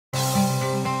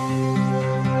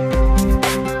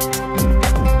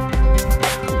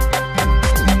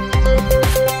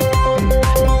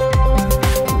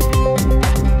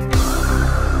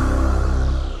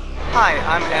Hi,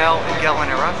 I'm Al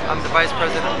Ingelinera. I'm the Vice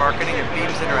President of Marketing at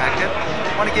Beamz Interactive.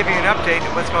 I want to give you an update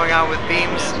of what's going on with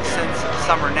Beamz since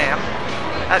Summer NAMM.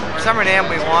 At Summer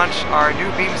NAMM, we launched our new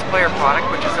Beamz Player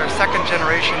product, which is our second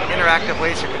generation interactive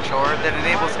laser controller that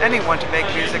enables anyone to make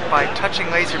music by touching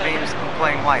laser beams and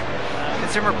playing light.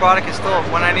 Consumer product is still at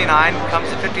 $199, comes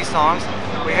to 50 songs.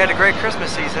 We had a great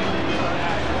Christmas season.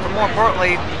 But more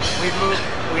importantly,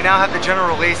 we now have the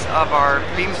general release of our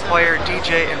Beamz Player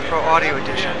DJ and Pro Audio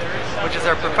Edition, which is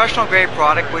our professional grade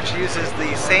product which uses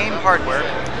the same hardware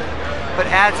but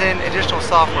adds in additional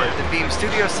software, the Beamz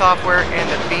Studio software and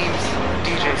the Beamz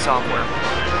DJ software.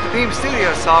 With the Beamz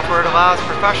Studio software, it allows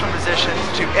professional musicians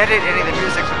to edit any of the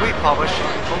music that we publish,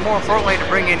 but more importantly to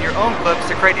bring in your own clips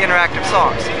to create interactive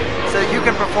songs. So you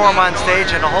can perform on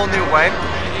stage in a whole new way,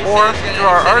 or through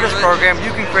our artist program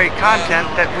you can create content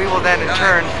that we will then in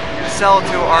turn sell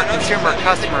to our consumer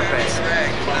customer base.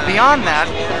 Beyond that,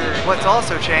 what's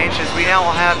also changed is we now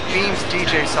will have Beamz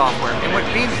DJ software. And what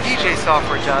Beamz DJ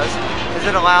software does is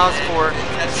it allows for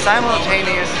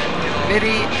simultaneous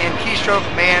MIDI and keystroke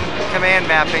command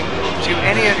mapping to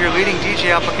any of your leading DJ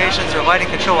applications or lighting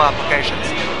control applications.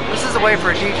 This is a way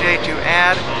for a DJ to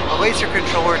add a laser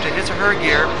controller to his or her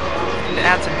gear and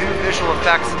add some new visual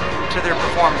effects to their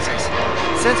performances.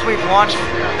 Since we've launched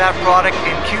that product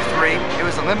in Q3, it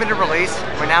was a limited release.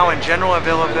 We're now in general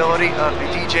availability of the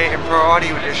DJ and Pro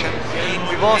Audio Edition.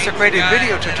 We've also created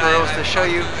video tutorials to show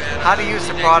you how to use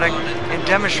the product and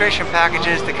demonstration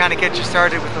packages to kind of get you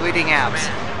started with the leading apps.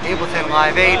 Ableton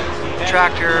Live 8,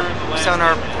 Tractor,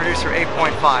 Sonar Producer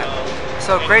 8.5.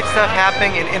 So great stuff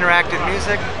happening in interactive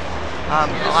music,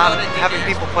 having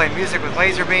people play music with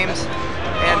laser beams,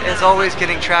 and as always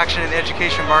getting traction in the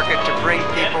education market to bring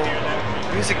people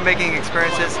music making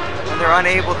experiences when they're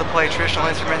unable to play traditional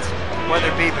instruments, whether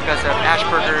it be because of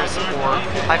Asperger's or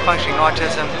high functioning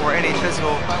autism or any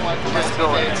physical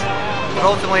disabilities. But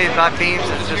ultimately about Beamz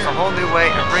is just a whole new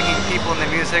way of bringing people in the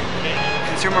music,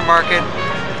 consumer market,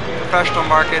 professional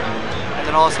market, and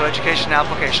then also education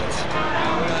applications.